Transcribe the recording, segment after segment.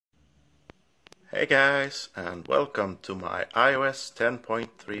Hey guys, and welcome to my iOS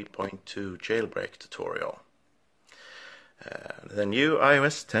 10.3.2 jailbreak tutorial. The new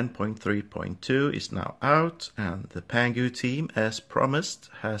iOS 10.3.2 is now out, and the Pangu team, as promised,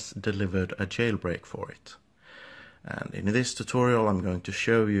 has delivered a jailbreak for it. And in this tutorial I'm going to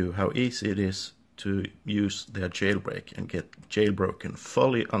show you how easy it is to use their jailbreak and get jailbroken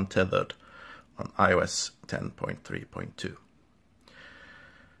fully untethered on iOS 10.3.2.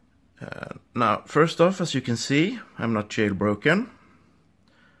 Now, first off, as you can see, I'm not jailbroken.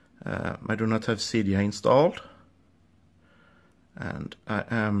 I do not have Cydia installed. And I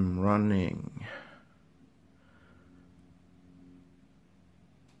am running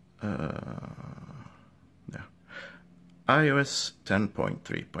iOS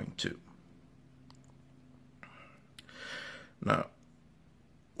 10.3.2. Now,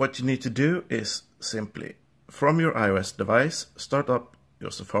 what you need to do is simply, from your iOS device, start up your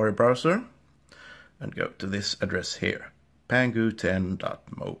Safari browser and go to this address here,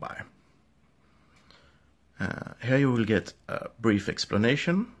 pangu10.mobile. Here you will get a brief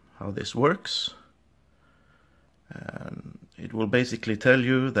explanation how this works. And it will basically tell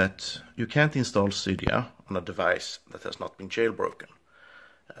you that you can't install Cydia on a device that has not been jailbroken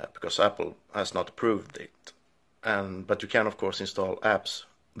because Apple has not approved it. But you can of course install apps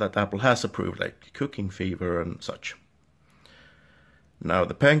that Apple has approved, like Cooking Fever and such. Now,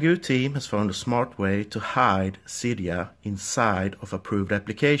 the Pangu team has found a smart way to hide Cydia inside of approved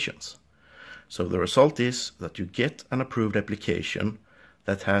applications. So the result is that you get an approved application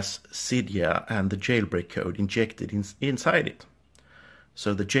that has Cydia and the jailbreak code injected inside it.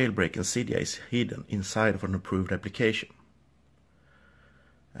 So the jailbreak and Cydia is hidden inside of an approved application.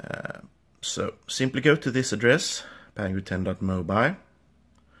 So simply go to this address, pangu10.mobile,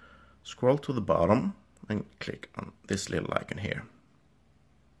 scroll to the bottom and click on this little icon here.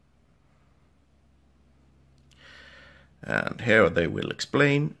 And here they will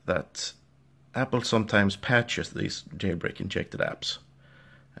explain that Apple sometimes patches these jailbreak injected apps.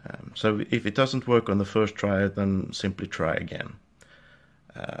 So if it doesn't work on the first try, then simply try again.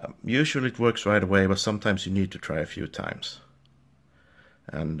 Usually it works right away, but sometimes you need to try a few times.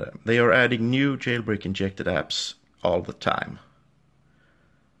 And they are adding new jailbreak injected apps all the time.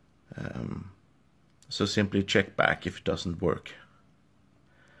 So simply check back if it doesn't work.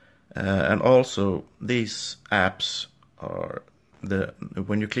 And also these apps are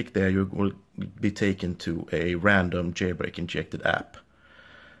when you click there, you will be taken to a random jailbreak injected app,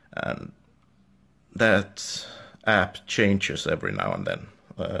 and that app changes every now and then,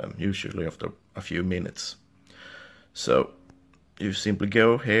 usually after a few minutes. So you simply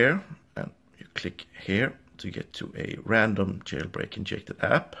go here and you click here to get to a random jailbreak injected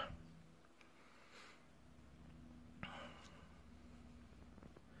app.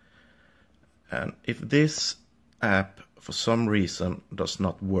 And if this app for some reason does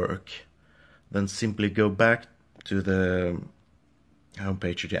not work, then simply go back to the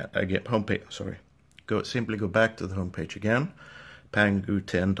homepage again. Simply go back to the homepage again,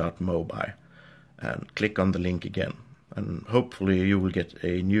 pangu10.mobile, and click on the link again. And hopefully you will get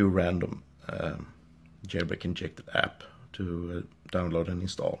a new random jailbreak injected app to download and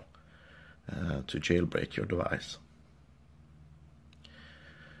install to jailbreak your device.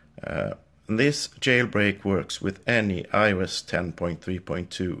 This jailbreak works with any iOS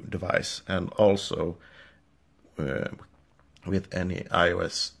 10.3.2 device and also with any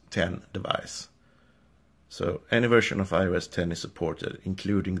iOS 10 device. So any version of iOS 10 is supported,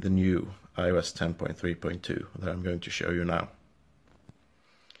 including the new iOS 10.3.2 that I'm going to show you now.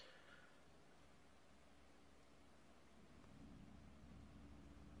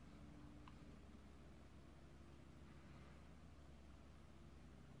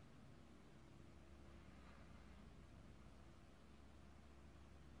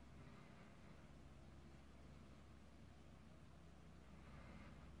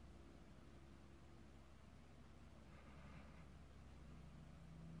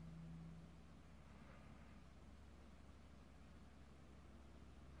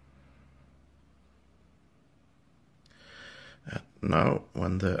 Now,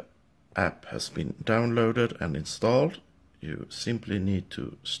 when the app has been downloaded and installed, you simply need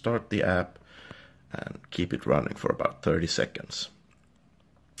to start the app and keep it running for about 30 seconds.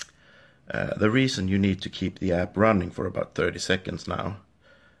 The reason you need to keep the app running for about 30 seconds now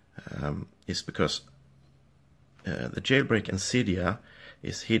is because the jailbreak and Cydia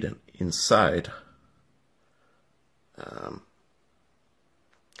is hidden inside. The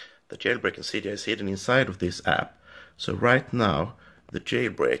jailbreak and Cydia is hidden inside of this app. So right now the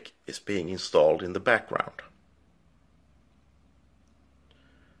jailbreak is being installed in the background.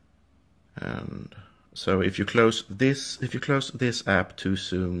 And so if you close this app too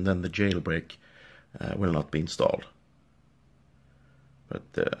soon, then the jailbreak will not be installed. But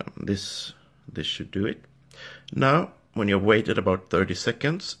this should do it. Now, when you've waited about 30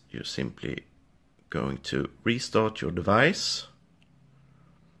 seconds, you're simply going to restart your device.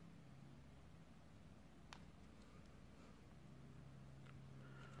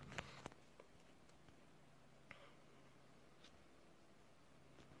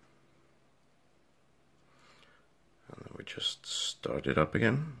 And then we just start it up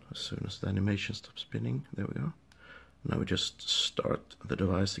again as soon as the animation stops spinning. There we go. Now we just start the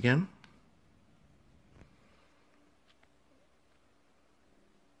device again.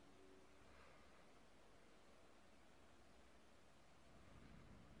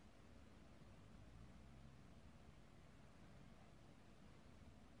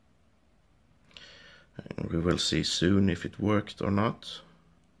 And we will see soon if it worked or not.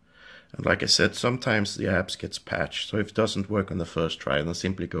 And like I said, sometimes the apps gets patched, so if it doesn't work on the first try, then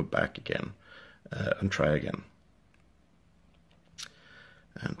simply go back again and try again.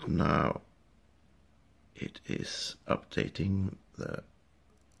 And now it is updating the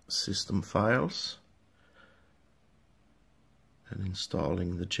system files and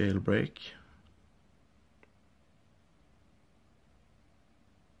installing the jailbreak.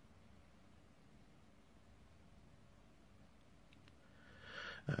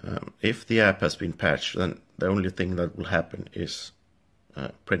 If the app has been patched, then the only thing that will happen is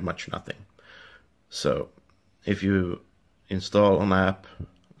pretty much nothing. So if you install an app,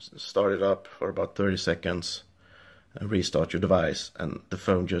 start it up for about 30 seconds, and restart your device, and the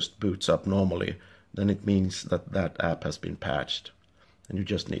phone just boots up normally, then it means that that app has been patched. And you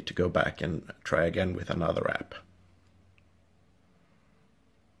just need to go back and try again with another app.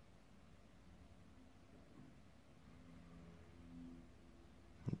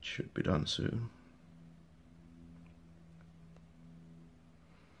 It should be done soon.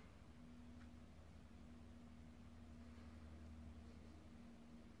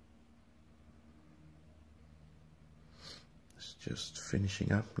 It's just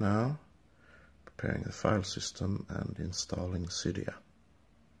finishing up now, preparing the file system and installing Cydia.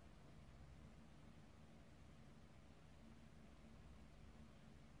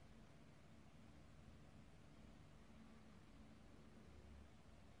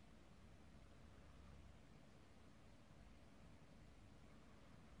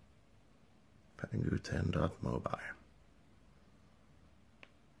 Pangu 10.mobile.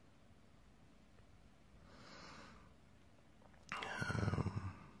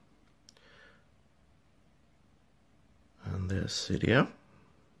 And there's Cydia.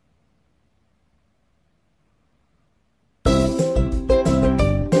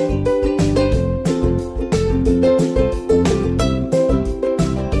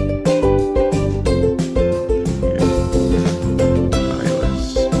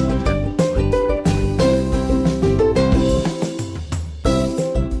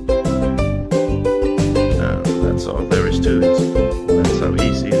 That's all there is to it. That's how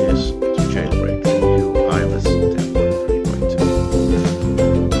easy it is to jailbreak the new iOS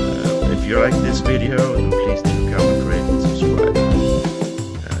 10.3.2. If you like this video, then please do comment, rate, and subscribe.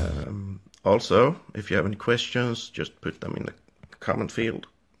 Also, if you have any questions, just put them in the comment field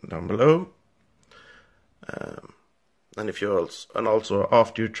down below. And if you also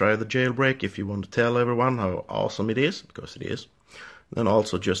after you try the jailbreak, if you want to tell everyone how awesome it is, because it is, then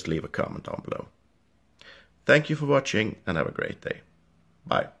also just leave a comment down below. Thank you for watching and have a great day.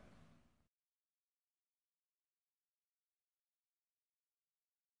 Bye.